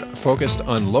focused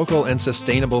on local and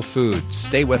sustainable food.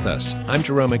 Stay with us. I'm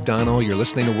Jerome McDonnell. You're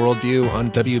listening to Worldview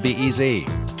on WBEZ.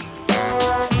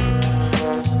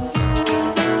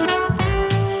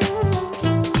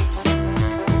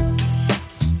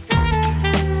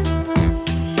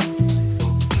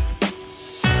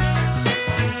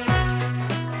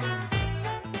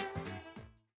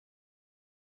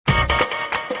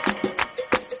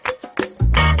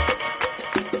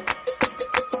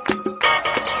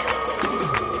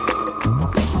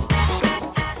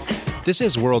 This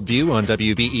is Worldview on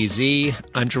WBEZ.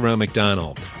 I'm Jerome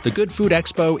McDonnell. The Good Food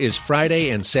Expo is Friday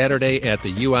and Saturday at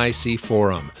the UIC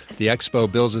Forum. The expo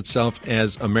bills itself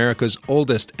as America's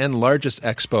oldest and largest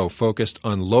expo focused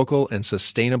on local and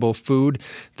sustainable food.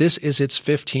 This is its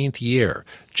 15th year.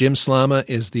 Jim Slama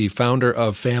is the founder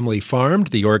of Family Farmed,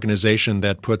 the organization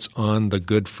that puts on the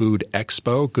Good Food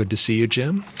Expo. Good to see you,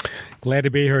 Jim. Glad to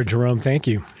be here, Jerome. Thank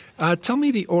you. Tell me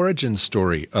the origin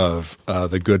story of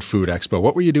the Good Food Expo.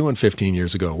 What were you doing 15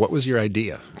 years ago? What was your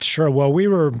idea? Sure. Well, we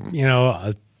were,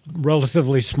 a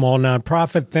relatively small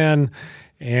nonprofit then,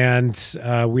 and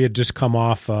we had just come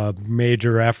off a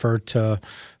major effort to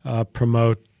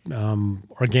promote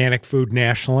organic food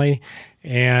nationally.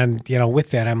 And,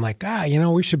 with that, I'm like,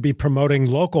 we should be promoting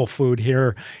local food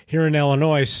here in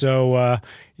Illinois. So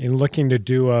in looking to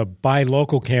do a buy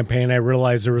local campaign, I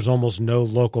realized there was almost no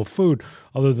local food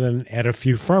other than at a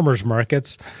few farmers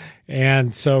markets.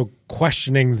 And so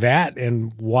questioning that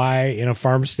and why in a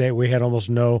farm state we had almost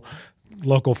no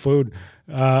local food,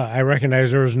 I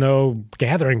recognized there was no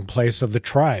gathering place of the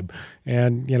tribe.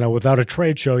 And, without a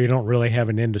trade show, you don't really have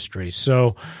an industry.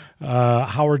 So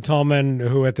Howard Tillman,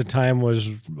 who at the time was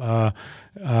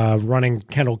running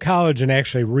Kendall College and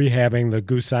actually rehabbing the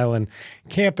Goose Island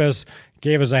campus,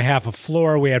 gave us a half a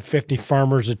floor. We had 50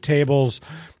 farmers at tables.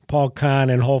 Paul Kahn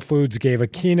and Whole Foods gave a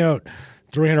keynote.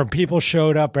 300 people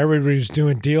showed up. Everybody's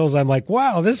doing deals. I'm like,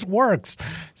 wow, this works.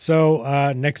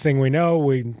 So next thing we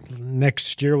know,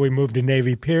 next year we moved to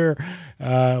Navy Pier.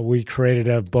 We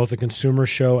created both a consumer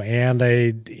show and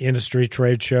a industry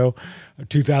trade show.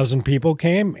 2,000 people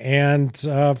came, and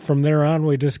from there on,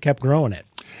 we just kept growing it.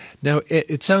 Now,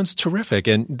 it sounds terrific.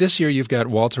 And this year you've got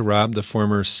Walter Robb, the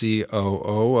former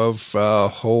COO of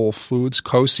Whole Foods,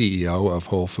 co-CEO of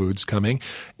Whole Foods, coming.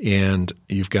 And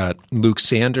you've got Luke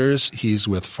Sanders. He's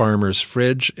with Farmer's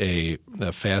Fridge, a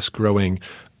fast-growing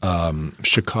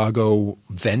Chicago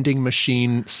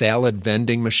salad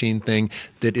vending machine thing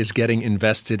that is getting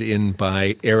invested in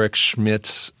by Eric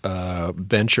Schmidt's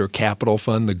venture capital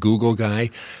fund, the Google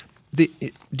guy.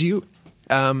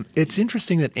 It's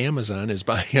interesting that Amazon is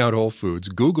buying out Whole Foods.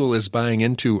 Google is buying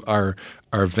into our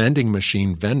vending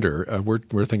machine vendor.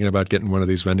 We're thinking about getting one of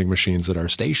these vending machines at our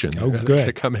station. Oh, good.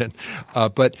 To come in.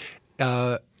 But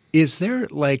is there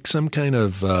like some kind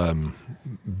of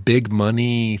big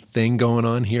money thing going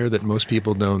on here that most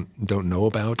people don't know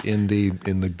about in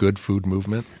the good food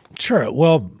movement? Sure.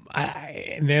 Well,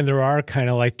 and then there are kind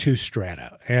of like two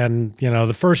strata. And,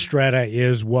 the first strata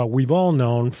is what we've all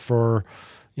known for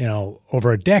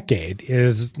over a decade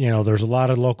is, there's a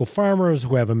lot of local farmers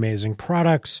who have amazing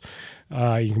products.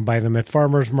 You can buy them at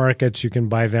farmers markets. You can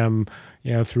buy them,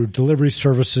 through delivery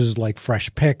services like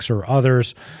Fresh Picks or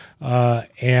others.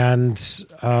 And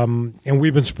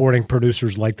we've been supporting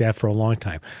producers like that for a long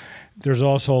time. There's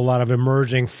also a lot of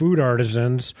emerging food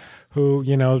artisans who,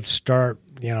 start,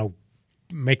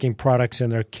 making products in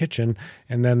their kitchen,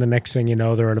 and then the next thing you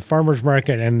know, they're at a farmer's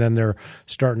market, and then they're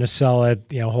starting to sell at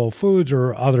Whole Foods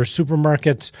or other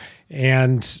supermarkets,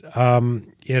 and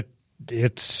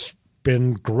it's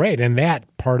been great. And that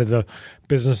part of the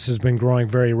business has been growing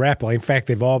very rapidly. In fact,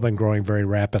 they've all been growing very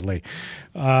rapidly.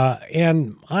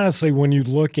 And honestly, when you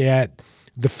look at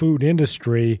the food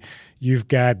industry, you've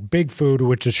got big food,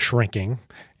 which is shrinking,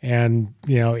 and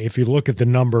if you look at the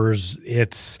numbers,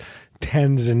 it's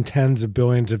tens and tens of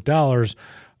billions of dollars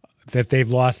that they've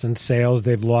lost in sales.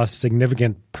 They've lost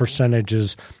significant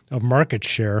percentages of market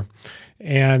share.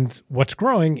 And what's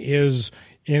growing is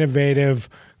innovative,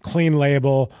 clean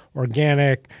label,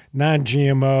 organic,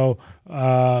 non-GMO,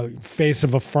 face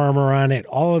of a farmer on it,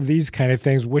 all of these kind of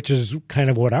things, which is kind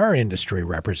of what our industry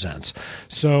represents.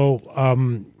 So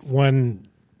when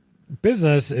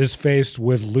business is faced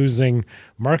with losing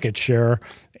market share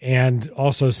and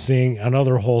also seeing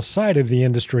another whole side of the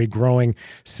industry growing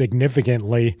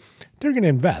significantly, they're going to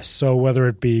invest. So whether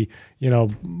it be,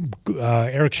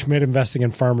 Eric Schmidt investing in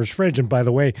Farmer's Fridge, and by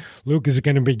the way, Luke is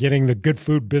going to be getting the Good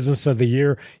Food Business of the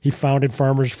Year. He founded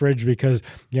Farmer's Fridge because,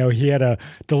 he had a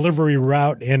delivery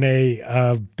route in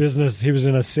a business. He was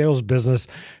in a sales business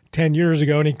 10 years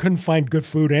ago, and he couldn't find good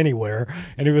food anywhere,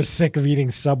 and he was sick of eating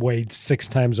Subway 6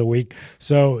 times a week.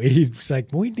 So he's like,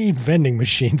 we need vending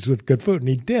machines with good food, and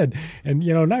he did. And,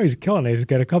 now he's killing it. He's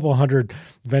got a couple hundred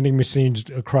vending machines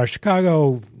across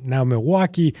Chicago, now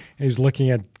Milwaukee, and he's looking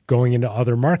at going into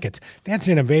other markets. That's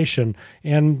innovation.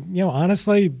 And,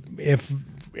 honestly, if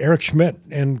Eric Schmidt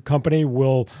and company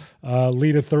will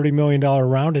lead a $30 million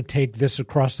round to take this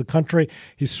across the country.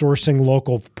 He's sourcing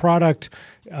local product.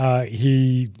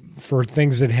 For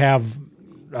things that have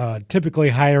typically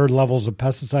higher levels of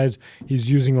pesticides, he's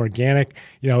using organic.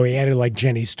 He added like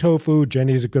Jenny's tofu.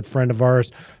 Jenny's a good friend of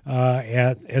ours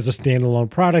as a standalone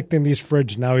product in these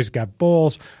fridges. Now he's got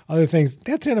bowls, other things.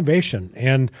 That's innovation.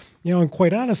 And, and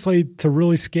quite honestly, to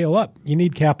really scale up, you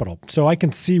need capital. So I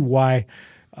can see why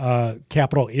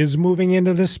capital is moving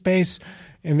into this space.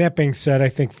 And that being said, I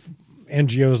think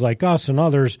NGOs like us and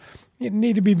others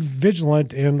need to be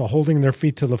vigilant in holding their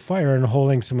feet to the fire and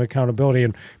holding some accountability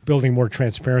and building more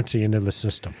transparency into the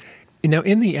system. Now,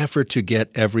 in the effort to get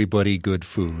everybody good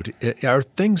food, are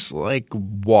things like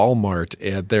Walmart,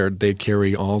 they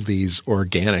carry all these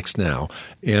organics now,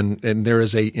 and there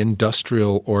is a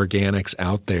industrial organics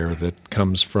out there that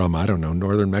comes from, I don't know,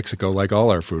 northern Mexico, like all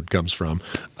our food comes from.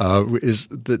 Is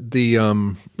that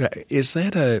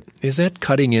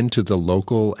cutting into the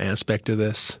local aspect of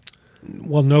this?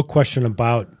 Well, no question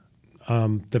about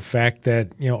the fact that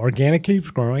organic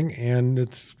keeps growing, and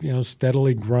it's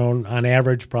steadily grown on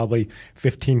average probably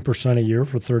 15% a year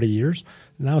for 30 years.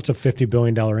 Now it's a $50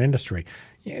 billion industry.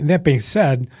 And that being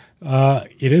said,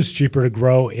 it is cheaper to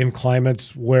grow in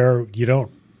climates where you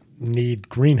don't need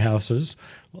greenhouses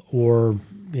or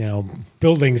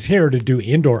buildings here to do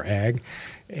indoor ag.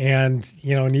 And,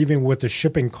 and even with the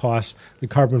shipping costs, the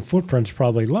carbon footprint's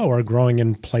probably lower growing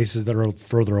in places that are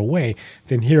further away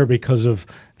than here because of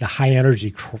the high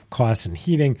energy costs in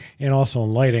heating and also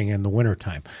in lighting in the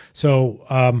wintertime.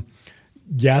 So,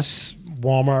 yes,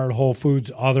 Walmart, Whole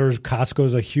Foods, others,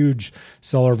 Costco's a huge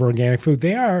seller of organic food.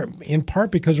 They are in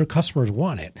part because their customers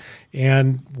want it.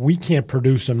 And we can't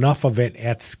produce enough of it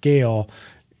at scale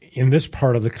in this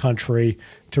part of the country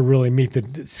to really meet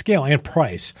the scale and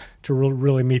price to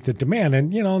really meet the demand.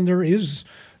 And, and there is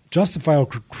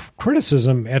justifiable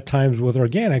criticism at times with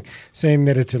organic saying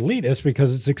that it's elitist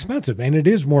because it's expensive, and it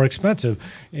is more expensive.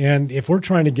 And if we're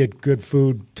trying to get good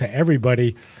food to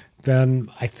everybody, then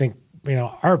I think,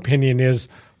 our opinion is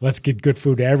let's get good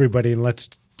food to everybody and let's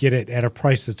get it at a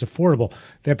price that's affordable.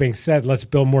 That being said, let's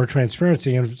build more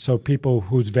transparency. And so people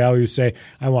whose values say,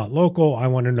 I want local, I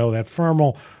want to know that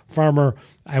farmer,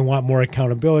 I want more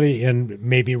accountability, and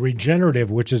maybe regenerative,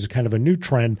 which is kind of a new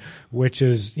trend, which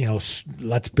is,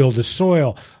 let's build the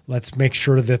soil. Let's make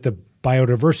sure that the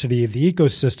biodiversity of the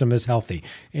ecosystem is healthy.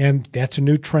 And that's a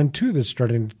new trend, too, that's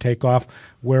starting to take off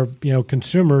where,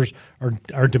 consumers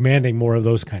are demanding more of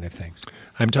those kind of things.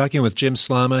 I'm talking with Jim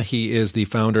Slama. He is the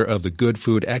founder of the Good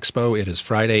Food Expo. It is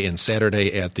Friday and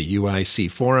Saturday at the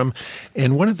UIC Forum.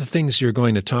 And one of the things you're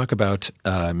going to talk about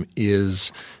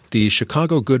is the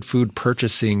Chicago Good Food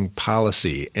Purchasing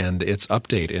Policy and its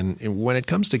update. And when it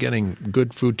comes to getting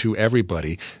good food to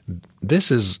everybody,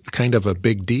 this is kind of a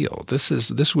big deal.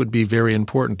 This would be very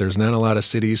important. There's not a lot of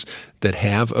cities that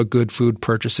have a good food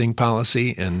purchasing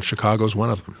policy, and Chicago's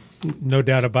one of them. No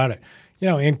doubt about it.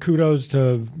 And kudos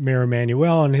to Mayor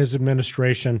Emanuel and his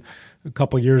administration. A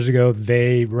couple of years ago,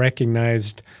 they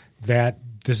recognized that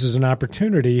this is an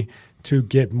opportunity to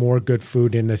get more good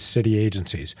food into city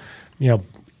agencies.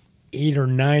 8 or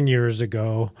 9 years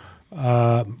ago,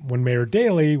 when Mayor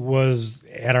Daley was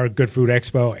at our Good Food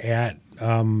Expo at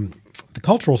the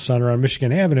Cultural Center on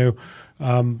Michigan Avenue,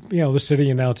 the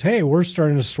city announced, hey, we're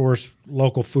starting to source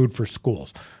local food for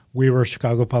schools. We were a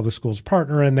Chicago Public Schools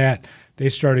partner in that. They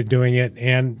started doing it,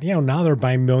 and now they're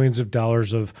buying millions of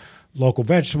dollars of local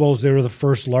vegetables. They were the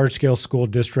first large-scale school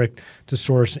district to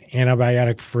source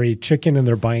antibiotic-free chicken, and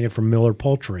they're buying it from Miller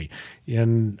Poultry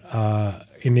in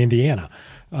Indiana,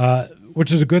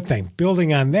 which is a good thing.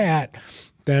 Building on that,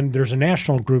 then there's a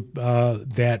national group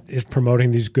that is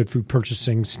promoting these good food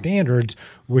purchasing standards,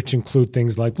 which include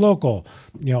things like local,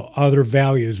 other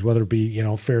values, whether it be,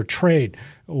 fair trade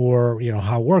or,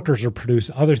 how workers are produced,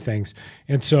 other things.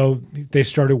 And so they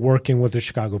started working with the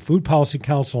Chicago Food Policy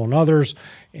Council and others,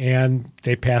 and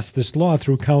they passed this law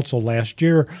through council last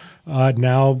year.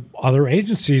 Now other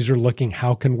agencies are looking,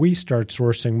 how can we start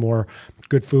sourcing more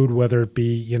good food, whether it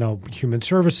be, Human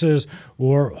Services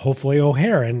or hopefully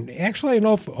O'Hare. And actually,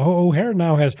 O'Hare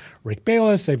now has Rick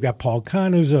Bayless. They've got Paul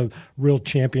Kahn, who's a real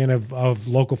champion of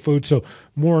local food. So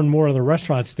more and more of the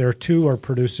restaurants there, too, are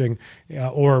producing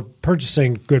or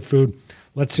purchasing good food.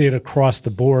 let's see it across the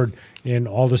board in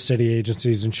all the city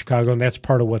agencies in Chicago, and that's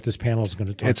part of what this panel is going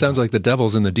to talk about. It sounds like the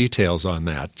devil's in the details on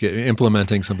that.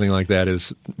 Implementing something like that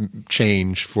is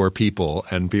change for people,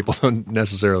 and people don't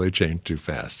necessarily change too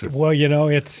fast. Well,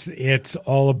 it's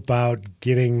all about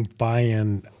getting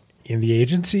buy-in in the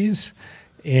agencies,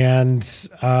 and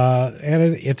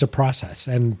it's a process,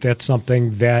 and that's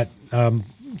something that,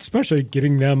 especially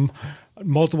getting them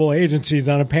multiple agencies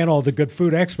on a panel at the Good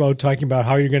Food Expo talking about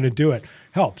how you're going to do it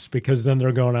helps, because then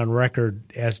they're going on record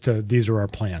as to these are our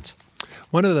plans.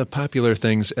 One of the popular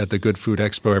things at the Good Food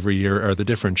Expo every year are the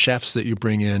different chefs that you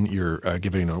bring in. You're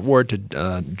giving an award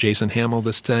to Jason Hamill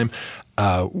this time.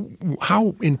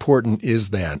 How important is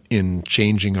that in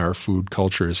changing our food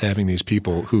culture, is having these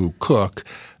people who cook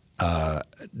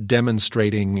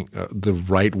demonstrating the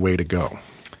right way to go?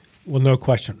 Well, no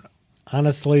question.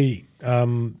 Honestly,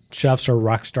 chefs are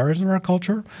rock stars in our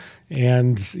culture,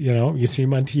 and you see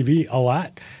them on TV a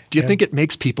lot. Do you think it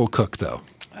makes people cook, though?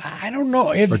 I don't know.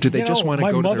 Or do they just want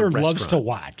to go to their restaurant? My mother loves to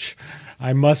watch,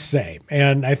 I must say,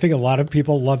 and I think a lot of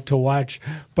people love to watch.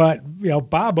 But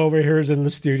Bob over here is in the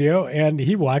studio, and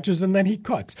he watches and then he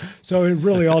cooks. So it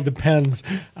really all depends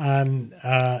on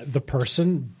the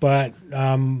person. But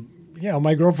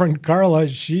my girlfriend Carla,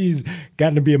 she's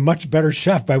gotten to be a much better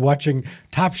chef by watching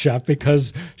Top Chef,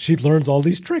 because she learns all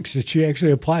these tricks that she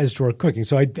actually applies to her cooking.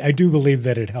 So I do believe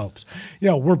that it helps.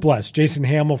 We're blessed. Jason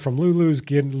Hamill from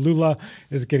Lula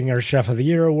is getting our Chef of the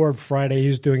Year award Friday.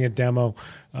 He's doing a demo.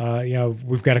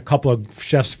 We've got a couple of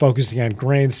chefs focusing on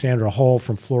grains. Sandra Hull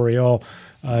from Floriole,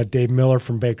 Dave Miller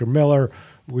from Baker Miller.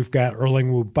 We've got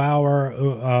Erling Wu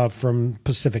Bauer from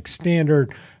Pacific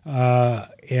Standard,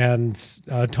 and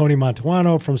Tony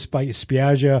Montuano from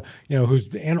Spiaggia,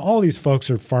 and all these folks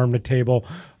are farm to table.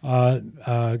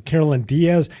 Carolyn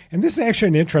Diaz, and this is actually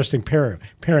an interesting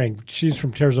pairing. She's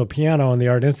from Terzo Piano and the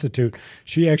Art Institute.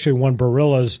 She actually won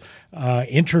Barilla's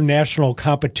international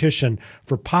competition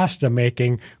for pasta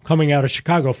making coming out of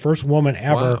Chicago, first woman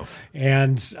ever. Wow.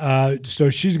 And so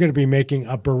she's going to be making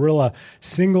a Barilla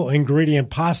single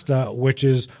ingredient pasta, which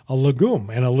is a legume,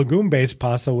 and a legume-based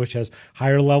pasta which has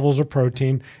higher levels of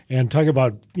protein. And talk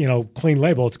about, clean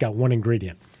label, it's got one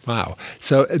ingredient. Wow.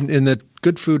 So in the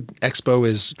Good Food Expo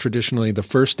is traditionally the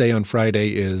first day on Friday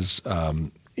is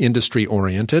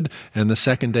industry-oriented, and the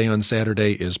second day on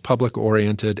Saturday is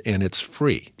public-oriented, and it's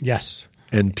free. Yes.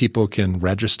 And people can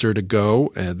register to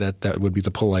go. That would be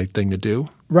the polite thing to do.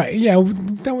 Right. Yeah.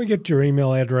 Then we get your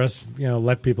email address,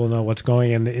 let people know what's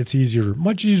going, and it's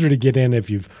much easier to get in if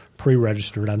you've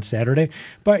pre-registered on Saturday.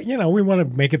 But, we want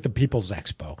to make it the People's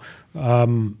Expo.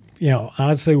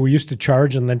 Honestly, we used to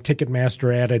charge, and then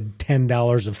Ticketmaster added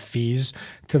 $10 of fees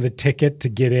to the ticket to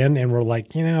get in, and we're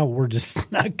like, we're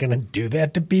just not going to do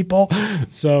that to people.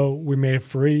 So we made it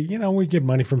free. We get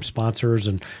money from sponsors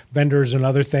and vendors and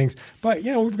other things. But,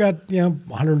 we've got,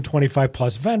 125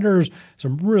 plus vendors,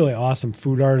 some really awesome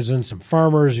food artisans, some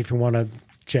farmers. If you want to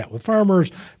chat with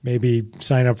farmers, maybe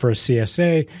sign up for a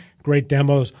CSA. Great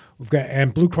demos.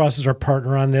 And Blue Cross is our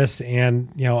partner on this, and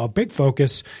a big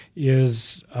focus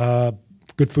is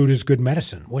good food is good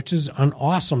medicine, which is an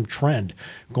awesome trend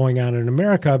going on in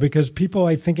America, because people,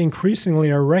 I think,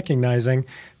 increasingly are recognizing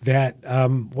that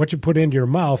what you put into your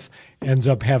mouth ends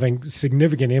up having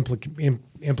significant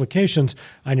implications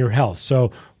on your health.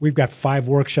 So we've got 5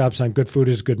 workshops on good food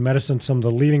is good medicine. Some of the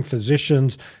leading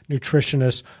physicians,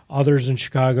 nutritionists, others in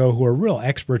Chicago who are real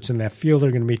experts in that field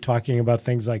are going to be talking about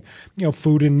things like,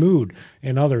 food and mood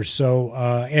and others. So,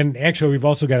 and actually we've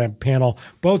also got a panel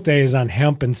both days on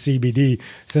hemp and CBD,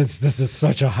 since this is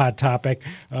such a hot topic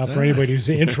for anybody who's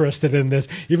interested in this,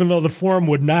 even though the forum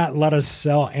would not let us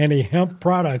sell any hemp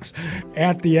products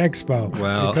at the expo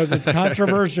because it's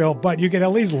controversial, but you can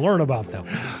at least learn about them.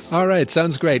 All right.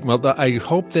 Sounds great. Well, I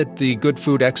hope that the Good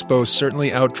Food Expo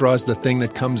certainly outdraws the thing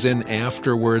that comes in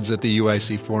afterwards at the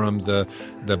UIC Forum, the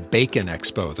Bacon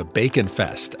Expo, the Bacon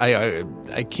Fest. I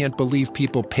can't believe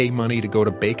people pay money to go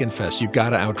to Bacon Fest. You got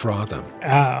to outdraw them.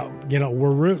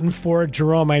 We're rooting for it,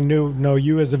 Jerome. I know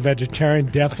you as a vegetarian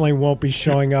definitely won't be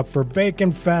showing up for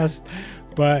Bacon Fest.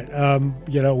 But,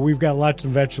 we've got lots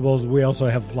of vegetables. We also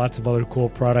have lots of other cool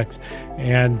products,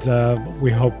 and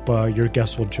we hope your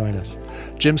guests will join us.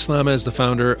 Jim Slama is the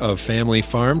founder of Family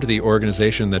Farmed, the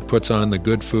organization that puts on the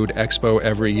Good Food Expo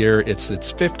every year. It's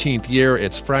its 15th year.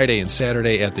 It's Friday and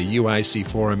Saturday at the UIC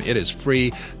Forum. It is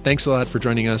free. Thanks a lot for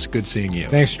joining us. Good seeing you.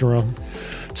 Thanks, Jerome.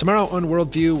 Tomorrow on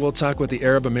Worldview, we'll talk with the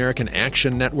Arab American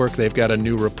Action Network. They've got a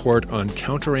new report on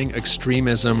countering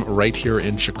extremism right here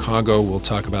in Chicago. We'll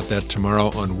talk about that tomorrow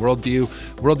on Worldview.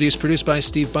 Worldview is produced by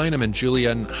Steve Bynum and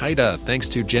Julian Haida. Thanks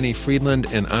to Jenny Friedland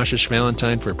and Ashish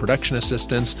Valentine for production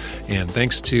assistance. And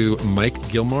thanks to Mike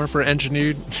Gilmore for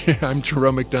engineering. I'm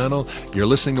Jerome McDonnell. You're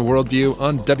listening to Worldview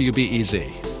on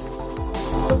WBEZ.